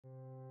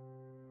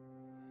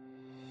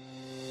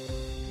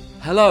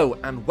Hello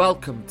and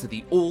welcome to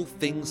the All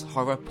Things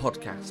Horror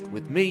podcast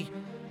with me,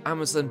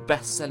 Amazon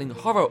best-selling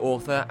horror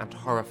author and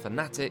horror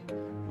fanatic,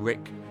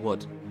 Rick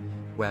Wood,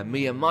 where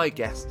me and my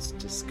guests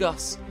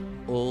discuss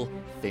all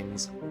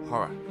things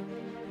horror.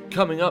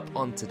 Coming up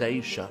on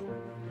today's show.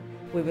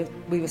 We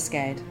were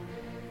scared.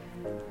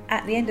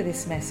 At the end of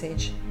this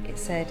message, it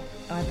said,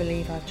 "I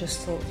believe I've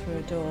just thought through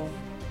a door."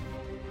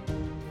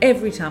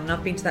 Every time, and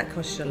I've been to that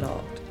cottage a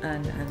lot,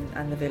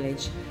 and the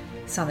village,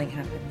 something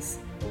happens.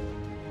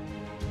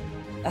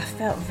 I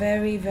felt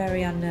very,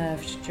 very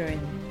unnerved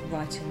during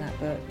writing that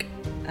book,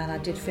 and I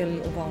did feel a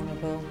little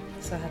vulnerable,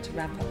 so I had to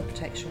ramp up the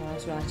protection while I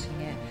was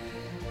writing it.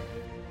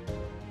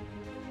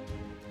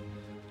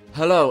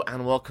 Hello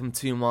and welcome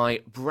to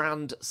my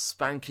brand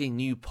spanking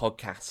new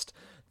podcast.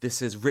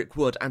 This is Rick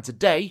Wood, and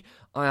today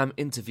I am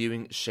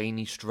interviewing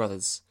Shani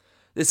Struthers.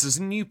 This is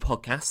a new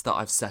podcast that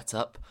I've set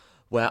up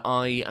where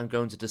I am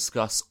going to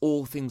discuss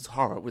all things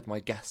horror with my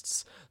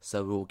guests.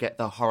 So we'll get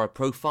their horror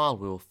profile,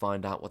 we'll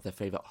find out what their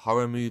favourite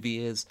horror movie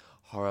is,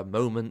 horror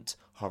moment,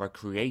 horror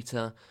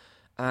creator,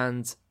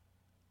 and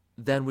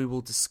then we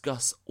will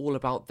discuss all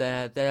about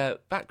their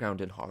background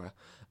in horror.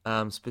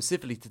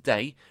 Specifically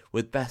today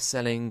with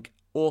best-selling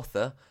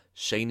author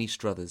Shani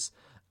Struthers.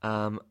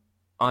 I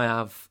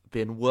have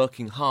been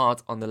working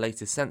hard on the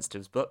latest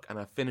Sensitives book, and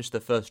I've finished the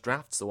first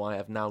draft, so I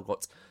have now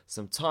got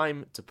some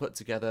time to put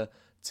together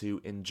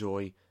to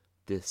enjoy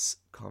this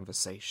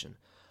conversation.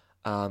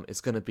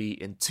 It's going to be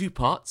in two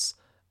parts.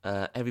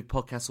 Every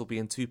podcast will be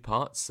in two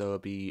parts, so it'll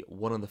be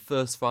one on the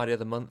first Friday of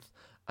the month,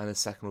 and the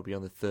second will be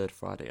on the third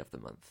Friday of the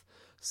month.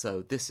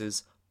 So this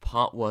is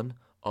part one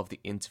of the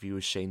interview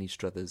with Shani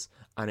Struthers,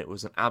 and it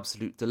was an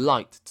absolute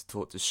delight to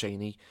talk to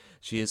Shani.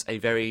 She is a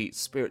very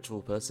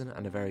spiritual person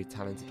and a very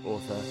talented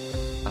author,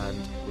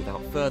 and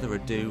without further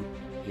ado,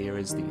 here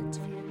is the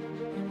interview.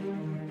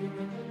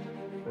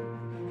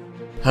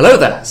 Hello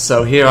there.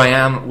 So here I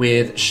am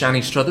with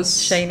Shani Struthers.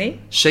 Shani?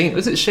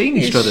 Was it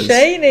Shani Struthers?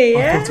 Shani,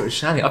 yeah. I thought it was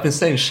Shani. I've been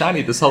saying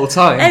Shani this whole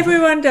time.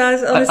 Everyone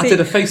does, honestly. I did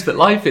a Facebook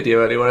Live video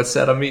earlier when I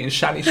said I'm meeting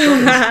Shani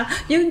Struthers.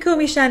 You can call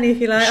me Shani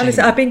if you like. Shani.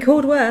 Honestly, I've been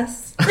called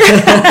worse.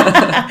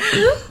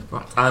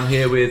 Right, I'm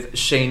here with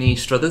Shani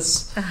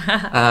Struthers,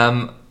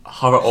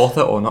 horror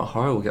author, or not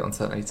horror, we'll get onto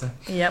that later.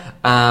 Yep.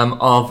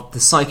 Of the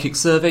Psychic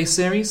Survey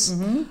series.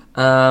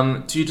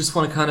 Mm-hmm. Do you just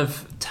want to kind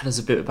of tell us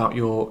a bit about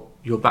your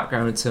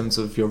background in terms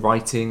of your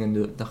writing and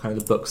the kind of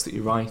the books that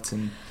you write?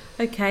 And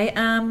Okay.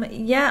 I've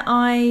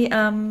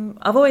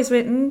always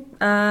written,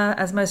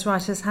 as most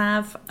writers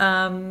have,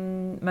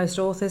 most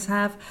authors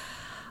have.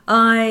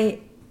 I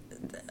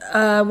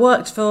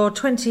worked for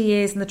 20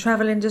 years in the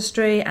travel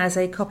industry as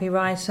a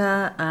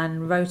copywriter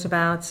and wrote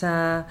about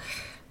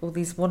all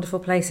these wonderful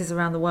places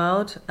around the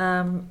world,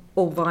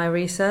 all via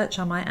research,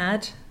 I might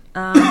add.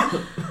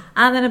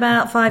 And then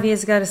about 5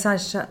 years ago, I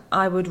decided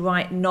I would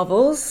write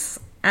novels,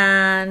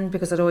 and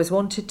because I'd always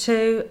wanted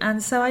to,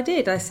 and so I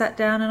did. I sat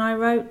down and I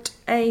wrote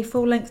a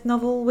full-length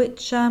novel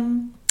which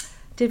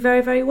did very,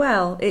 very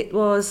well.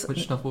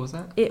 which novel was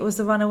that? It was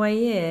The Runaway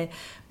Year,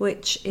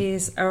 which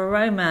is a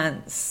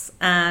romance,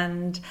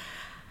 and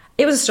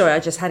it was a story I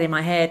just had in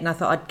my head, and I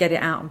thought I'd get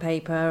it out on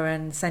paper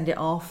and send it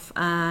off,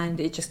 and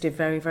it just did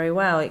very, very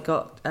well. It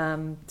got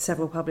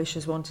several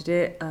publishers wanted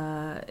it.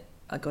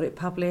 I got it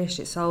published.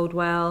 It sold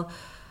well.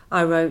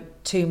 I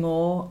wrote two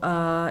more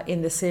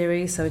in the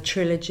series, so a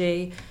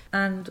trilogy.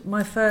 And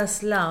my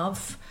first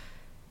love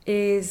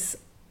is,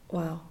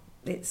 well,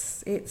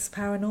 it's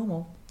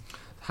paranormal.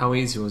 How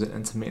easy was it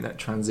then to make that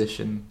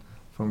transition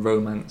from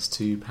romance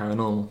to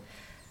paranormal?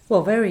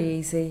 Well, very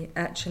easy,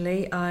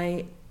 actually.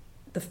 I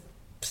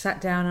sat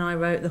down and I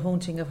wrote The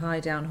Haunting of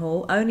Highdown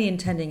Hall, only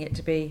intending it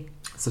to be...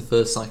 It's the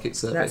first Psychic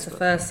Survey. That's the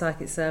first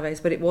Psychic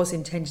Surveys, but it was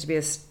intended to be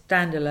a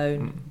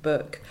standalone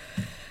book.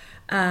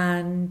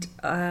 And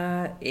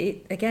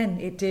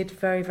it did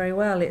very, very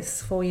well.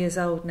 It's 4 years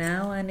old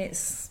now, and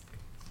it's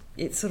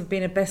sort of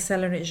been a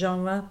bestseller in its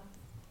genre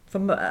for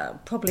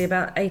probably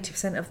about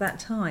 80% of that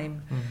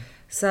time.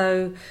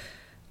 So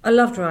I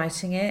loved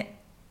writing it.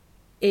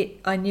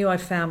 I knew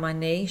I'd found my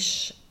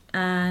niche,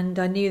 and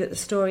I knew that the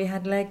story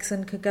had legs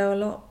and could go a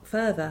lot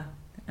further.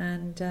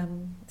 And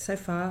so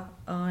far,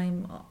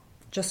 I'm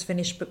just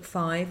finished book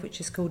 5, which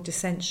is called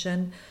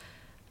Dissension.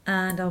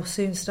 And I'll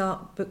soon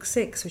start book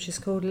 6, which is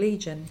called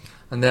Legion.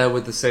 And they're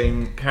with the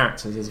same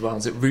characters as well.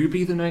 Is it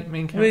Ruby the main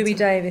character? Ruby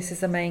Davis is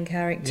the main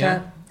character.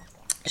 Yeah.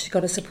 She's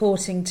got a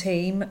supporting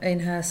team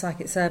in her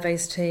Psychic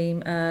Surveys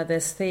team.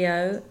 There's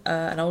Theo,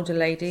 an older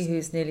lady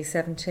who's nearly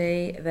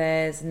 70.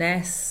 There's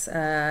Ness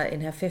in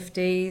her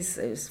 50s.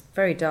 It was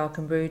very dark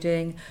and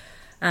brooding.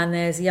 And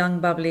there's young,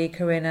 bubbly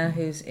Corinna,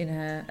 who's in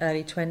her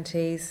early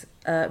 20s.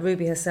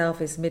 Ruby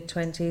herself is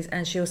mid-20s,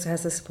 and she also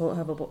has the support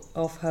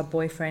of her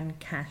boyfriend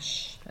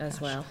Cash as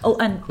well. Oh,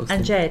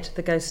 and Jed,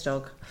 the ghost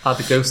dog.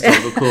 The ghost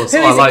dog, of course. Who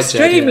is like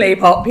extremely Jed,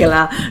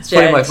 popular. It's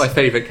probably my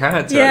favourite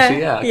character,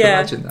 actually. Yeah, I can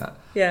imagine that.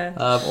 Yeah.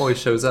 Always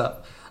shows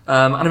up.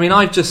 And I mean,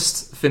 I've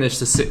just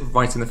finished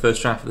writing the first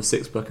draft of the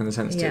 6th book in the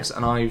Sensitives,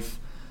 and I've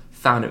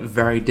found it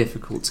very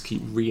difficult to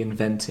keep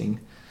reinventing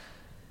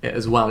it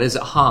as well. Is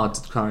it hard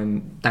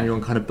to now you're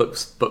on kind of book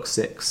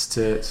 6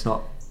 to it's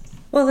not?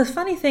 Well, the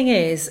funny thing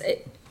is,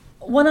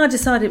 when I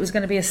decided it was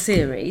going to be a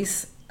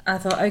series, I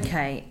thought,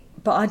 okay,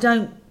 but I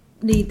don't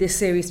need this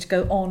series to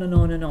go on and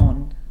on and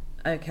on,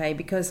 okay?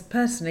 Because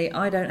personally,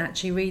 I don't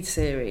actually read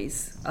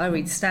series. I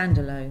read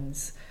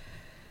standalones.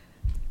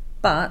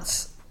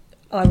 But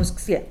I was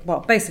going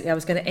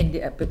to end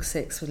it at book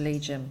 6 with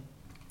Legion.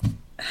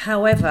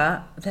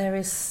 However,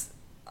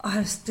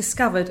 I've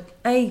discovered,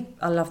 A,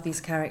 I love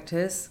these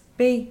characters,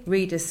 B,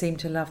 readers seem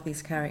to love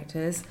these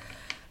characters,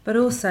 but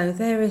also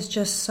there is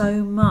just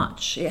so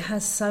much, it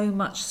has so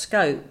much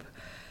scope.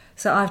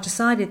 So I've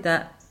decided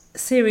that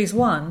Series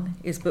 1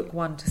 is book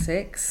 1 to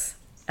 6,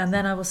 and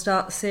then I will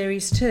start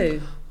Series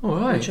 2,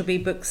 which will be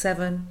book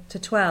 7 to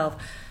 12.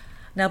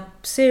 Now,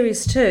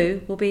 Series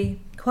 2 will be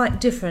quite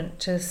different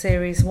to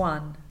Series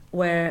 1,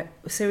 where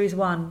Series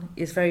 1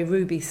 is very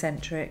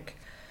Ruby-centric.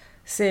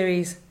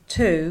 Series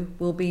 2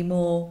 will be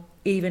more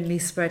evenly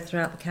spread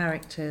throughout the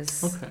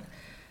characters. Okay.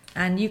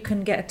 And you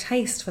can get a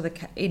taste for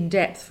in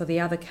depth for the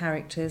other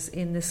characters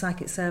in the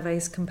Psychic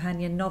Surveys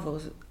companion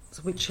novels,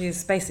 which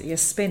is basically a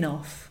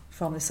spin-off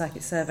from the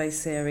Psychic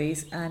Surveys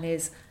series and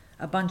is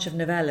a bunch of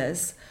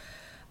novellas,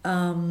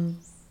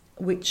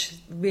 which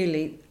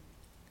really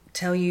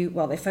tell you,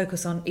 well, they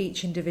focus on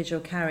each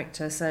individual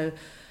character. So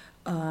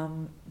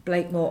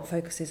Blake Mort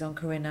focuses on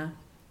Corinna,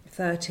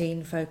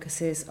 13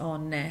 focuses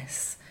on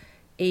Ness,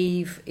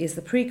 Eve is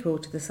the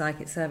prequel to the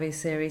Psychic Surveys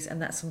series,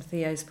 and that's from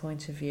Theo's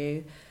point of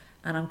view.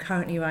 And I'm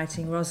currently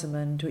writing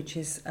Rosamond, which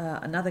is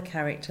another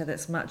character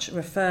that's much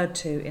referred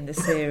to in the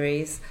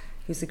series,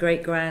 who's the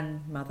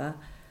great-grandmother,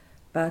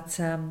 but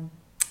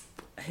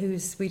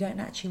we don't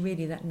actually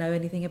really know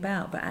anything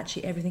about, but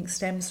actually everything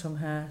stems from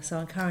her. So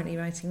I'm currently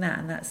writing that,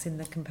 and that's in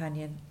the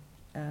companion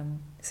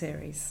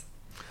series.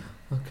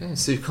 Okay,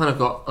 so you've kind of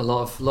got a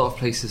lot of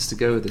places to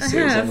go with this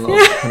series, and a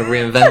lot of kind of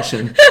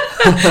reinvention.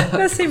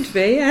 That seemed to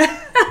be, yeah.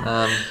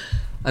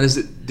 And is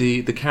it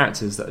the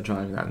characters that are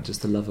driving that, and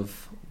just the love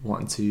of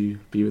wanting to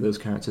be with those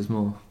characters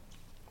more?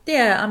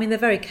 Yeah, I mean, they're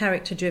very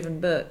character-driven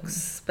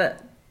books,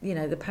 but, you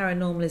know, the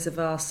paranormal is a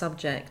vast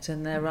subject,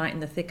 and they're right in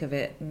the thick of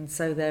it, and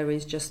so there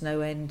is just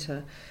no end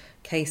to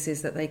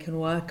cases that they can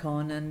work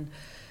on and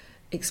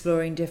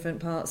exploring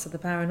different parts of the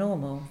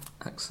paranormal.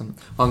 Excellent.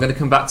 Well, I'm going to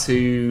come back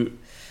to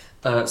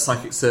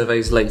Psychic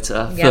Surveys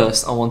later. Yep.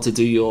 First, I want to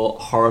do your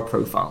horror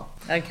profile.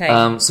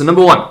 Okay. So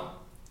number 1,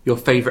 your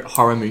favourite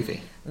horror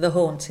movie? The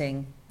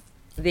Haunting.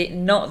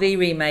 Not the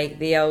remake,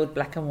 the old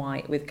black and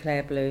white with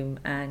Claire Bloom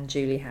and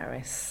Julie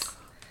Harris.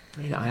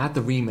 Really? I had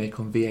the remake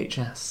on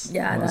VHS.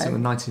 Yeah, I know. Was it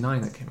in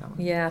 99 that came out?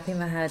 Yeah, I think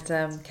they had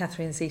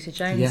Catherine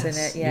Zeta-Jones Yes, in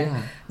it.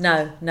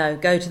 Yeah. No,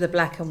 go to the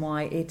black and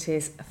white. It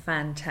is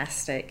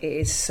fantastic. It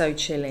is so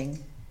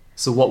chilling.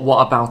 So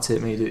what about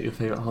it made it your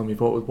favourite horror movie?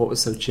 What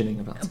was so chilling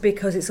about it?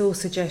 Because it's all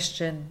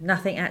suggestion.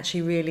 Nothing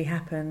actually really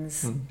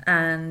happens.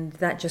 And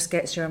that just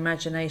gets your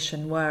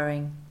imagination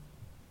whirring.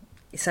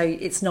 So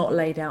it's not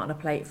laid out on a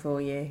plate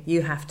for you.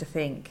 You have to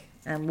think.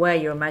 And where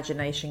your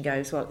imagination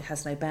goes, well, it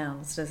has no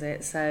bounds, does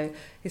it? So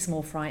it's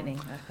more frightening,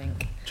 I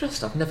think.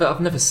 I've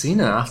never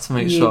seen it. I have to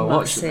make sure I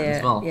watch it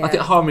as well. Yeah. I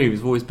think horror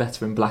movies are always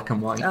better in black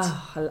and white.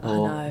 Oh, I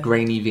or know.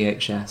 grainy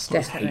VHS, not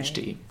Definitely.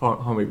 HD.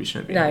 Horror movies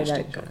shouldn't be No,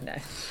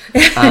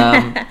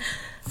 HD. no.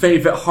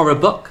 Favourite horror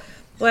book?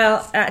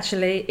 Well,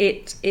 actually,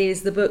 it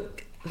is the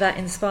book that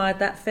inspired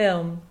that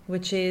film,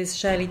 which is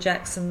Shirley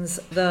Jackson's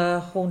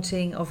The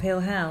Haunting of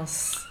Hill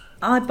House.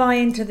 I buy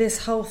into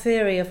this whole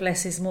theory of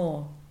less is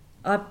more.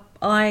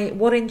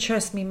 What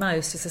interests me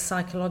most is the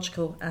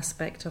psychological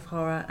aspect of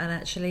horror, and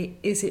actually,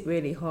 is it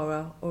really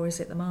horror or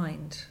is it the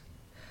mind?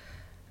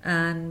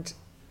 And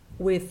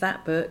with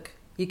that book,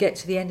 you get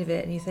to the end of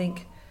it and you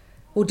think,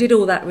 well, did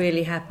all that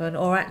really happen?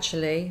 Or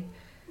actually,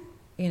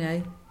 you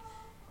know,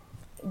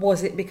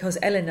 was it because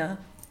Eleanor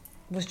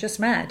was just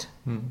mad?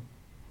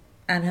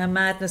 And her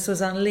madness was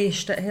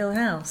unleashed at Hill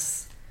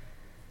House?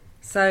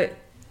 So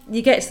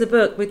you get to the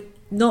book with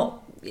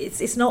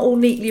it's not all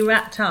neatly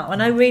wrapped up. I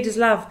know readers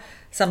love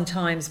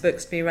sometimes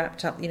books to be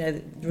wrapped up, you know,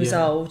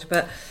 resolved,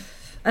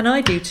 and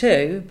I do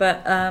too,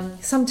 but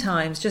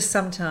sometimes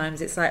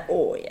it's like,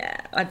 oh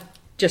yeah, I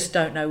just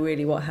don't know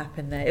really what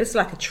happened there. It was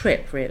like a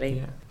trip,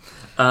 really.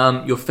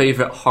 Yeah. Your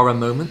favourite horror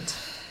moment?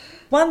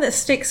 One that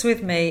sticks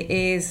with me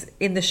is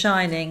in The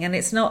Shining, and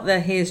it's not the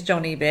here's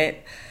Johnny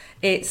bit.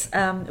 It's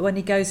when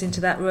he goes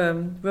into that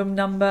room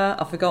number,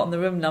 I've forgotten the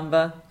room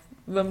number,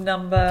 of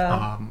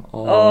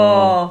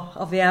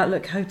the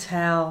Outlook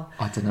Hotel.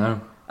 I don't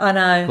know. I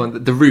know.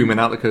 The room in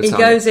Outlook Hotel. He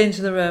goes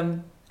into the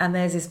room and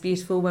there's this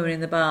beautiful woman in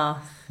the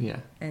bath. Yeah.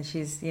 And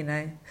she's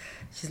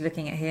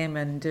looking at him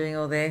and doing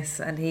all this,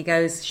 and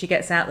she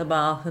gets out the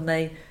bath and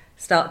they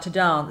start to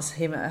dance,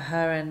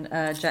 her and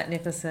Jack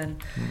Nicholson,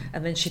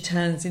 and then she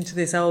turns into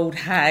this old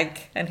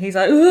hag and he's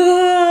like,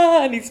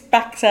 "Aah!" and he's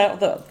backed out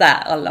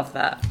that. I love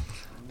that.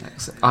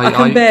 I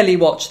can barely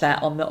watch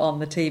that on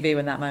the TV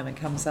when that moment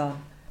comes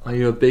on. Are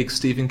you a big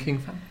Stephen King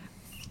fan?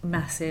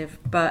 Massive,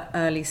 but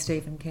early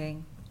Stephen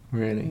King.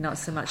 Really? Not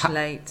so much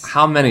late.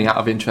 How many, out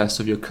of interest,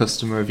 of your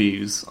customer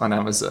reviews on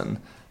Amazon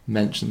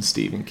mention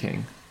Stephen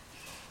King?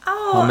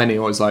 How many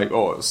always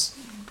it's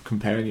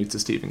comparing you to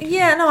Stephen King?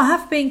 Yeah, no, I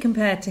have been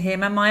compared to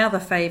him and my other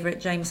favourite,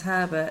 James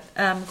Herbert,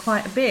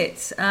 quite a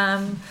bit. I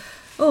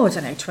don't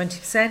know,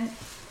 20%.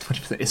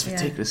 20%. It's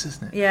ridiculous,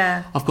 isn't it?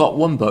 Yeah. I've got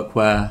one book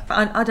where...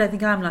 But I don't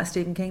think I'm like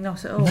Stephen King,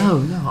 not at all.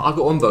 No. I've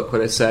got one book where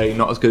they say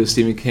not as good as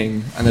Stephen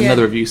King, and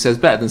another review says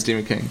better than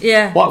Stephen King.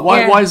 Yeah.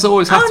 Why does it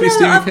always have to be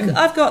Stephen King?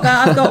 I've got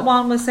that. I've got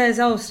one that says,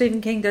 Stephen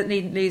King doesn't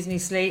need lose any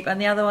sleep,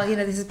 and the other one,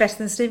 this is better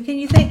than Stephen King.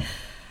 You think...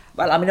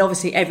 Well, I mean,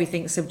 obviously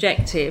everything's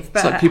subjective, but...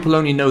 It's like people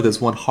only know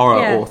there's one horror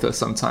author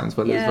sometimes,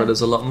 but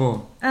there's a lot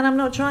more. And I'm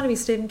not trying to be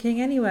Stephen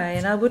King anyway,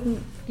 and I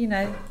wouldn't,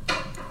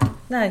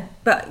 No,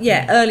 but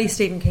early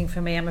Stephen King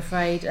for me, I'm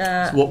afraid.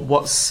 So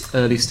what's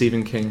early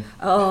Stephen King?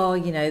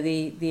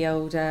 The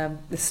old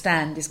The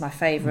Stand is my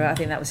favourite. I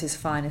think that was his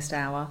finest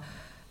hour.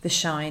 The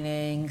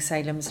Shining,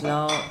 Salem's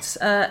Lot,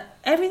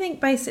 everything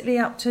basically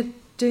up to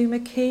Do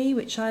McKee,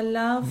 which I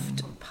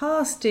loved.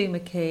 Past Do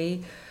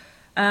McKee,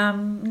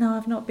 no,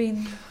 I've not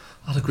been.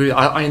 I'd agree.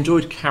 I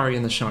enjoyed Carrie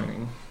and The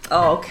Shining.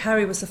 Oh,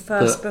 Carrie was the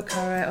first book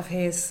of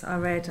his I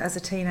read as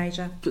a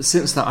teenager. But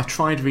since that, I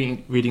tried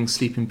reading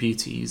Sleeping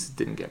Beauties,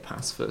 didn't get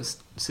past the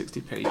first 60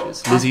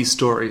 pages. Lizzie's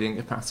Story didn't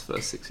get past the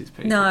first 60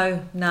 pages.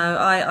 No,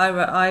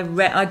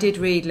 I did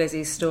read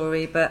Lizzie's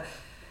Story, but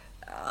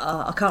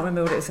I can't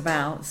remember what it was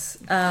about.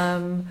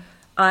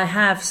 I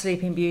have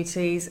Sleeping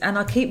Beauties, and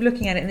I keep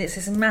looking at it, and it's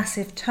this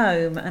massive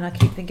tome, and I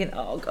keep thinking,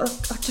 oh God,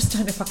 I just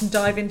don't know if I can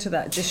dive into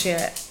that just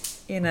yet,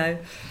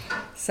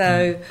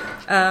 So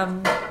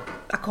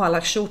I quite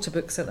like shorter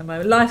books at the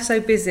moment. Life's so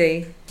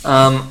busy.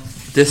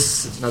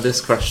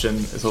 This question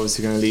is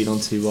obviously going to lead on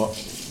to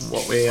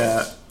what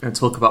we're going to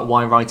talk about.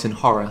 Why write in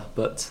horror?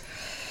 But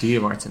do you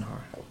write in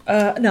horror?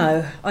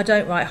 No, I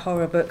don't write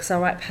horror books. I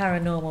write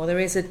paranormal. There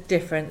is a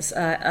difference.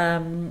 I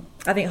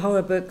think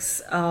horror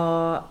books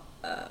are,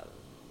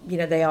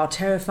 they are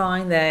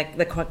terrifying.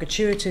 They're quite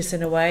gratuitous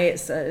in a way.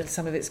 It's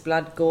some of it's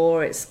blood,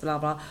 gore. It's blah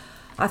blah.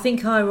 I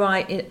think I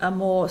write in a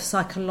more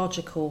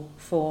psychological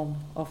form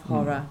of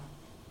horror,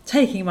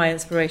 taking my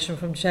inspiration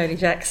from Shirley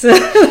Jackson.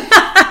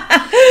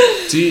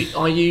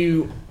 Are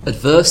you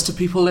adverse to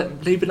people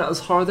labeling that as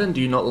horror then?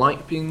 Do you not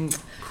like being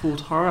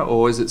called horror,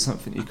 or is it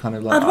something you kind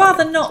of like? I'd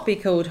rather not be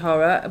called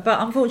horror, but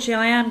unfortunately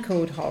I am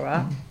called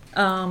horror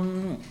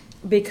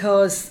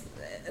because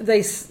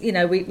they,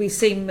 we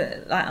seem,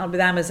 like with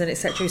Amazon,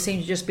 etc., we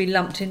seem to just be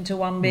lumped into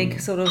one big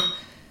sort of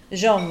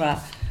genre.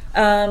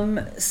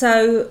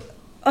 So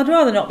I'd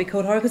rather not be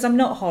called horror because I'm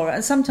not horror.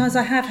 And sometimes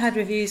I have had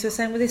reviews who are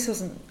saying, well, this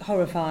wasn't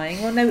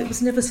horrifying. Well, no, it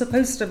was never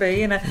supposed to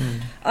be.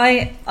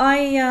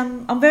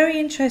 I'm very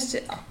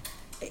interested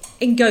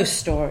in ghost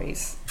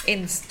stories,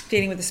 in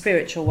dealing with the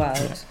spiritual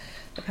world,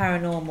 the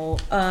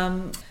paranormal.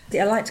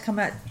 I like to come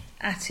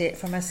at it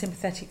from a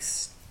sympathetic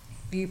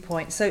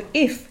viewpoint. So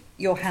if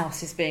your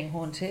house is being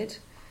haunted,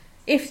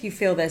 if you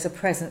feel there's a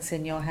presence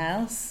in your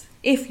house,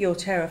 if you're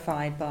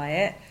terrified by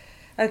it,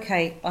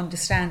 okay,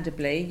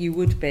 understandably, you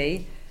would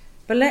be.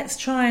 But let's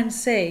try and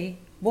see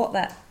what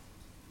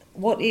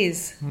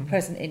is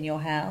present in your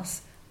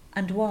house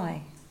and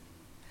why.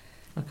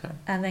 Okay.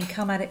 And then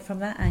come at it from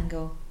that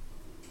angle.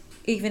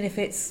 Even if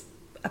it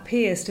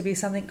appears to be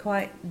something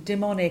quite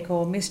demonic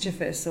or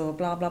mischievous or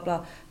blah, blah,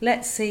 blah.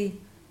 Let's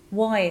see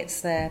why it's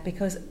there,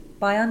 because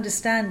by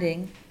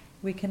understanding,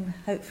 we can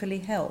hopefully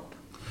help.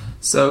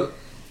 So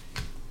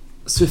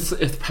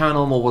if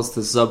paranormal was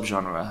the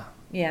subgenre,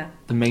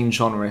 the main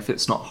genre, if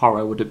it's not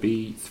horror, would it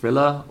be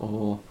thriller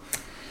or...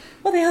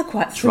 Well, they are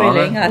quite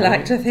thrilling, I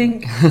like to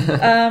think.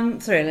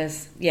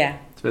 Thrillers, yeah.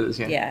 Thrillers,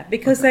 yeah. Yeah,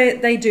 because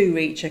they do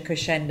reach a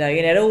crescendo.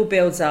 It all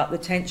builds up, the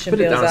tension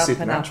builds up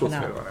and up and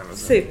up.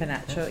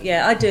 Supernatural,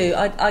 yeah, I do.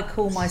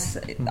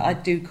 I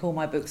do call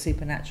my books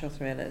supernatural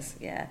thrillers,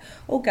 yeah.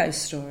 Or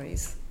ghost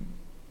stories.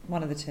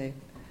 One of the two.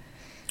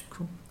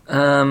 Cool.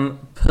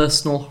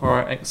 Personal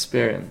horror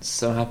experience.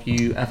 So have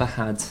you ever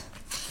had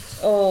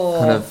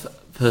kind of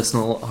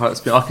personal horror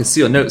experience? I can see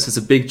your notes. There's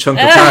a big chunk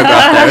of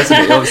paragraph there, isn't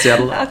it? You obviously had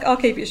a lot. I'll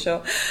keep it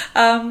short.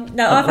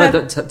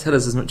 Tell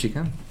us as much as you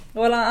can.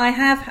 Well, I've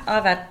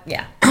had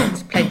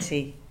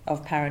plenty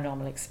of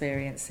paranormal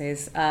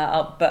experiences,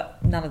 but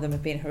none of them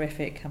have been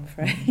horrific, I'm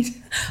afraid.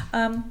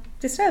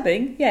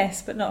 Disturbing,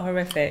 yes, but not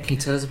horrific. Can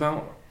you tell us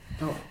about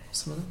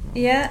some of them?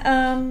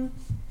 Yeah,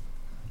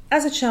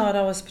 as a child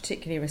I was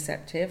particularly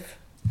receptive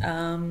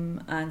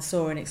and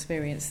saw and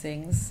experienced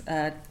things,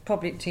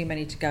 probably too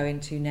many to go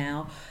into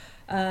now.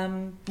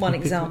 One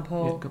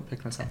example,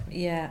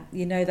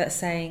 that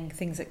saying,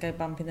 things that go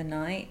bump in the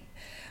night.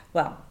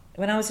 Well,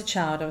 when I was a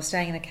child, I was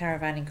staying in a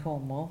caravan in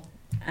Cornwall,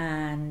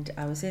 and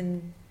I was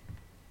in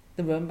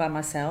the room by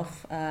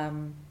myself,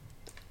 going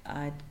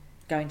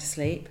to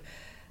sleep,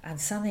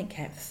 and something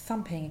kept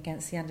thumping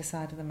against the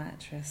underside of the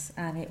mattress,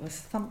 and it was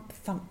thump,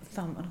 thump,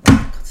 thump, and I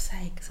thought, for God's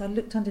sake. So I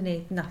looked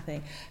underneath,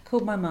 nothing.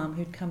 Called my mum,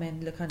 who'd come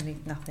in, look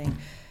underneath, nothing.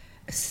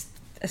 As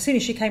soon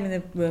as she came in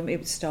the room, it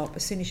would stop.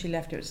 As soon as she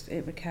left,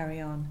 it would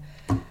carry on.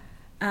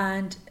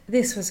 And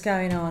this was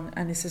going on,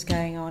 and this was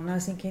going on. And I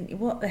was thinking,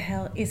 what the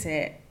hell is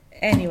it?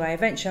 Anyway,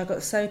 eventually I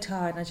got so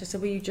tired, and I just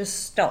said, will you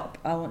just stop?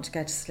 I want to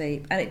go to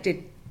sleep. And it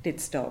did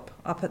stop.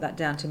 I'll put that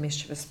down to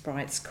mischievous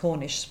sprites,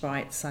 Cornish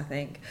sprites, I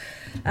think.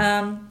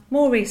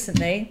 More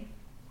recently,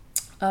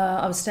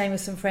 I was staying with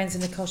some friends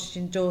in a cottage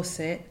in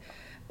Dorset,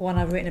 one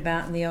I've written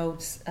about in the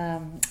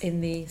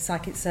in the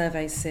Psychic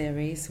Surveys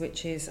series,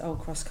 which is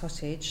Old Cross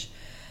Cottage.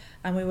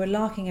 And we were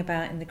larking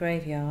about in the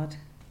graveyard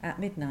at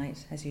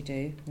midnight, as you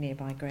do,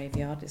 nearby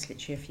graveyard. It's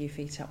literally a few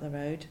feet up the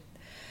road.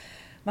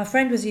 My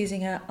friend was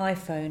using her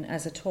iPhone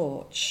as a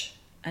torch,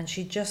 and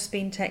she'd just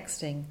been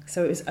texting,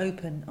 so it was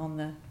open on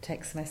the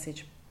text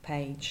message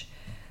page.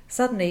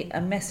 Suddenly, a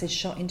message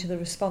shot into the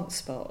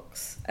response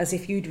box, as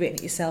if you'd written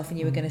it yourself and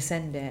you were going to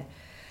send it.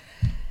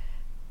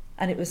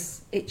 And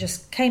it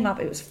just came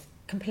up, it was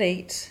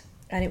complete,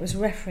 and it was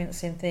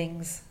referencing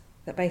things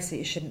that basically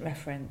you shouldn't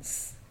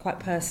reference, quite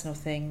personal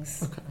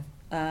things. Okay.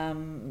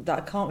 That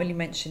I can't really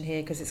mention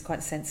here because it's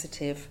quite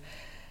sensitive,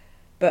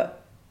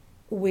 but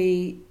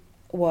we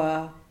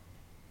were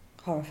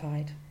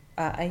horrified.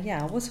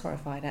 I was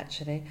horrified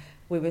actually.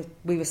 We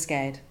were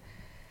scared.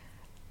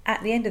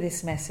 At the end of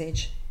this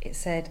message, it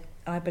said,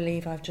 "I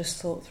believe I've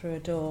just thought through a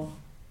door."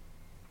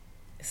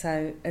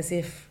 So as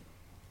if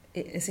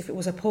it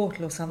was a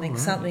portal or something. Oh,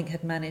 right. Something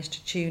had managed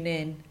to tune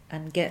in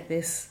and get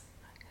this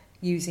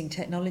using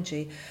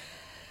technology.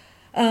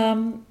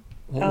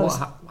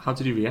 How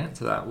did you react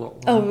to that?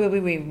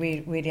 We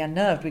really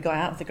unnerved. We got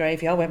out of the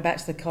graveyard, went back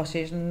to the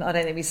cottage, and I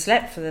don't think we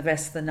slept for the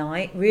rest of the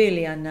night.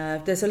 Really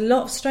unnerved. There's a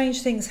lot of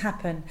strange things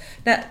happen.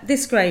 Now,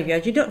 this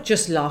graveyard, you're not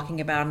just larking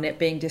about and it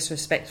being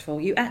disrespectful.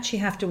 You actually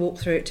have to walk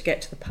through it to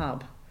get to the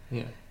pub.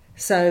 Yeah.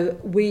 So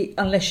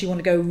unless you want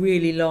to go a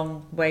really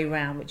long way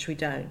round, which we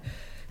don't.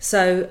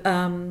 So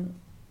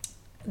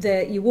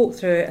there you walk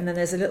through it, and then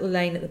there's a little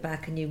lane at the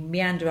back, and you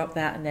meander up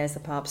that, and there's the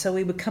pub. So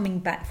we were coming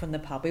back from the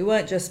pub. We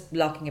weren't just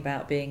larking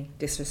about being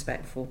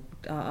disrespectful.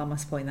 I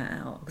must point that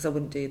out because I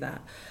wouldn't do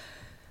that.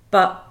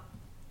 But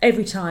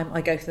every time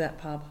I go to that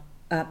pub,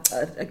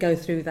 I go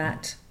through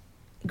that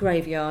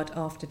graveyard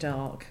after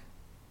dark.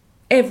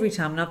 Every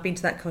time, and I've been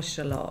to that cottage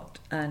a lot,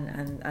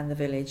 and the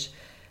village,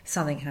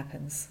 something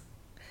happens.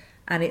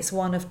 And it's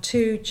one of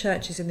 2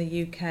 churches in the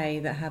UK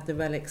that have the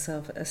relics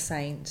of a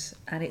saint,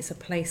 and it's a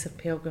place of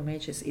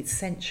pilgrimage. It's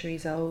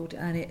centuries old,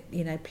 and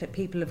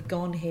people have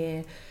gone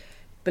here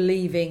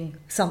believing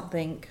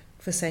something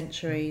for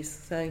centuries.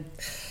 So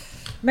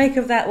make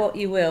of that what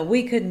you will.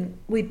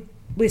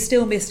 We're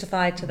still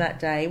mystified to that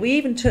day. We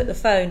even took the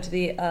phone to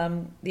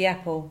the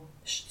Apple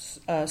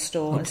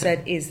store and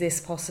said, "Is this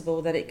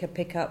possible that it could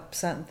pick up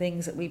certain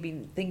things that we've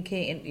been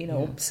thinking,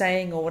 or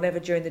saying or whatever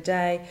during the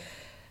day?"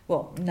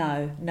 Well,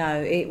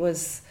 no, it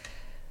was,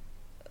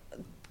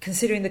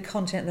 considering the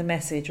content of the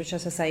message, which,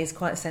 as I say, is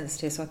quite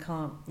sensitive, so I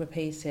can't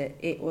repeat it,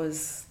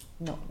 it's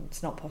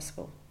not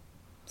possible.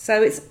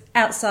 So it's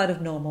outside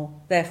of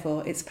normal,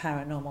 therefore it's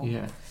paranormal.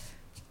 Yeah.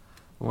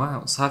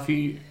 Wow. So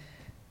you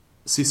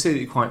say that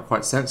you're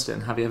quite sensitive,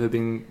 and have you ever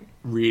been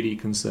really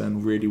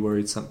concerned, really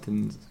worried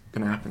something's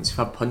going to happen? So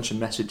you've had punch and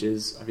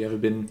messages, have you ever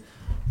been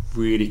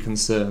really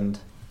concerned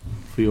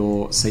for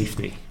your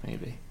safety,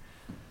 maybe?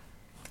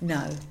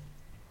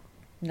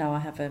 No, I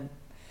haven't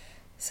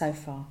so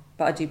far.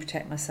 But I do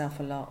protect myself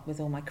a lot with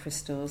all my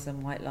crystals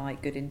and white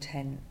light, good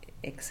intent,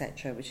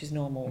 etc., which is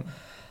normal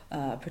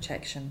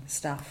protection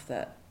stuff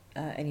that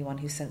anyone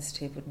who's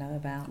sensitive would know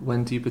about.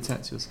 When do you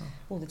protect yourself?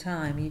 All the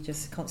time. You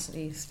just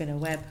constantly spin a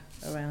web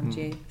around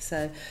you.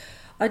 So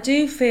I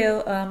do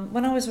feel,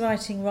 when I was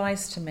writing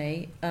Rise to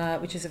Me,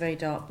 which is a very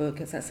dark book,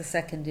 because that's the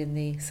second in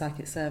the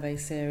Psychic Survey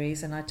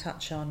series, and I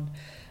touch on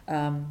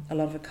a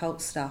lot of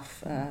occult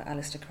stuff,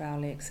 Aleister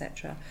Crowley,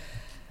 etc.,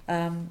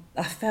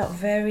 I felt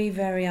very,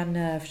 very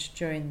unnerved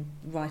during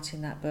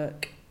writing that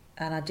book,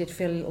 and I did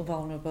feel a little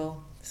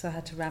vulnerable, so I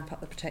had to ramp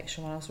up the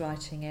protection while I was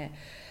writing it.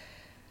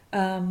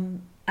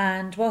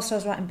 And whilst I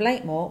was writing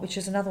Blakemore, which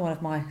is another one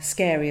of my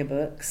scarier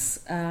books,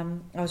 I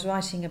was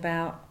writing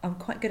about, I'm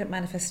quite good at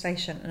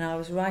manifestation, and I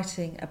was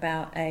writing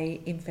about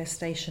a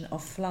infestation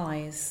of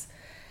flies,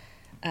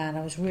 and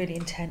I was really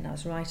intent. I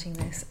was writing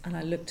this, and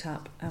I looked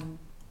up, and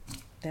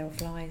there were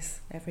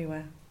flies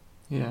everywhere.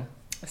 Yeah.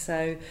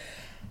 So,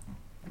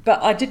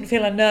 but I didn't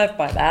feel unnerved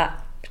by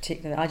that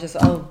particularly. I just,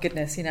 oh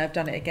goodness, I've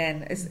done it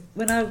again.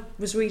 When I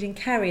was reading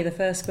Carrie, the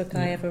first book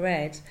I ever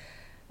read,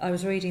 I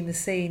was reading the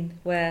scene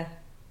where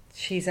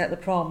she's at the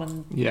prom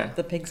and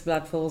the pig's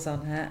blood falls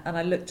on her, and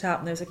I looked up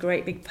and there was a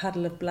great big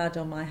puddle of blood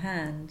on my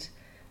hand.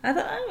 I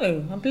thought,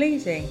 oh, I'm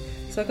bleeding.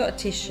 So I got a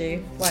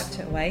tissue, wiped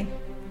it away.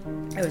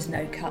 There was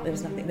no cut, there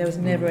was nothing. There was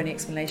never any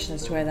explanation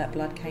as to where that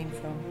blood came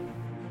from.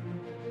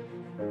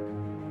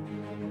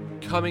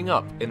 Coming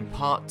up in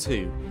part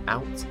 2,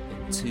 out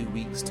in 2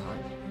 weeks' time.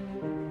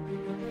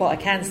 What I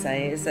can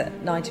say is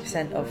that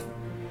 90% of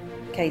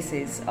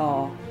cases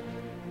are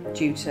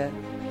due to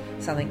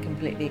something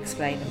completely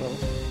explainable,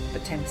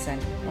 but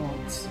 10%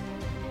 aren't.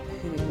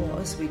 Who it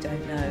was, we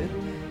don't know,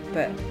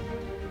 but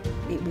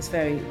it was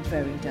very,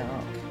 very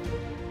dark.